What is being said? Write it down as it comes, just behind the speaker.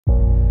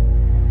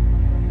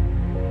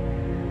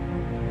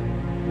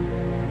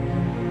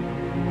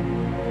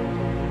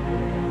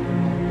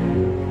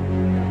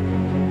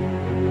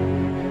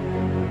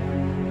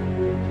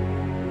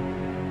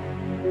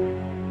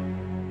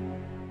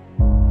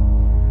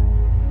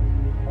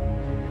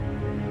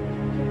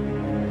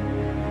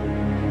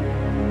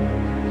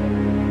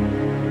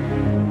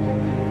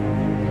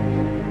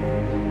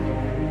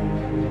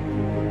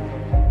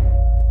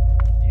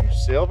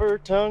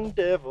silver-tongued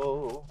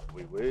devil,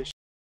 we wish.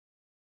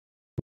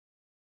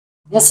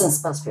 This one's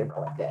supposed to be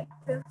really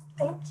good.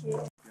 Thank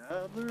you.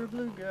 Gobbler,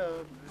 blue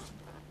gobbler.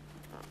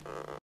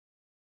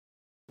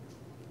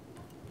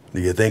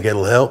 Do you think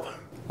it'll help?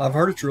 I've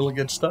heard it's really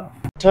good stuff.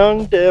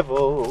 Tongue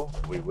devil,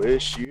 we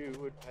wish you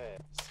would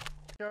pass.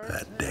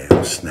 That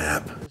damn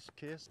snap.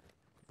 Kiss.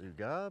 Blue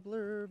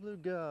gobbler,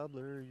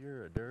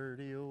 you're a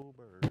dirty old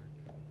bird.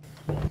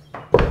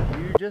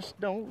 You just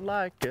don't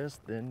like us,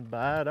 then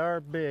bite our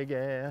big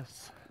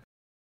ass.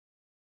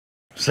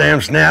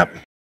 Sam Snap,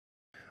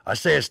 I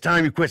say it's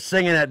time you quit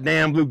singing that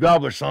damn Blue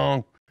Gobbler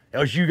song,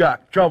 else you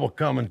got trouble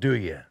coming to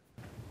you.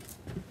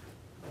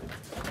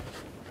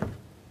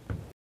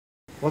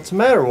 What's the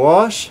matter,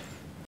 Wash?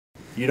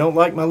 You don't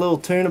like my little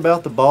tune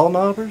about the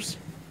Baldknobbers?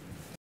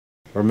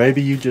 Or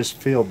maybe you just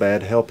feel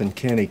bad helping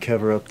Kenny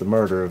cover up the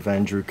murder of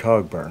Andrew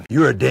Cogburn.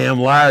 You're a damn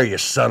liar, you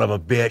son of a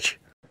bitch.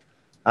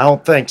 I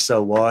don't think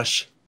so,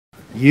 Wash.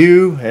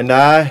 You and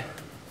I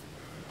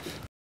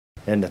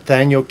and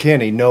Nathaniel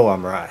Kenny know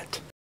I'm right.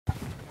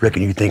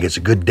 Reckon you think it's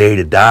a good day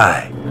to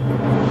die.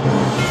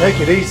 Take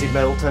it easy,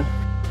 Middleton.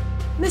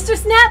 Mr.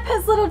 Snap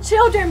has little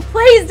children.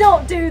 Please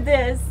don't do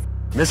this.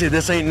 Missy,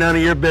 this ain't none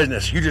of your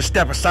business. You just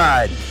step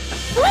aside.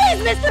 Please,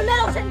 Mr.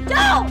 Middleton,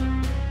 don't!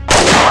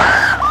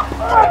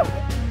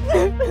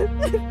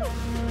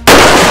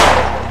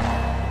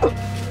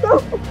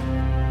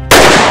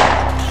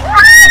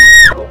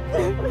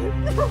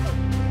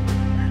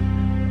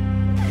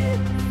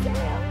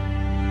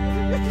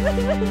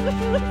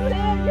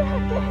 Sam, you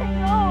have to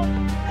hang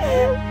on.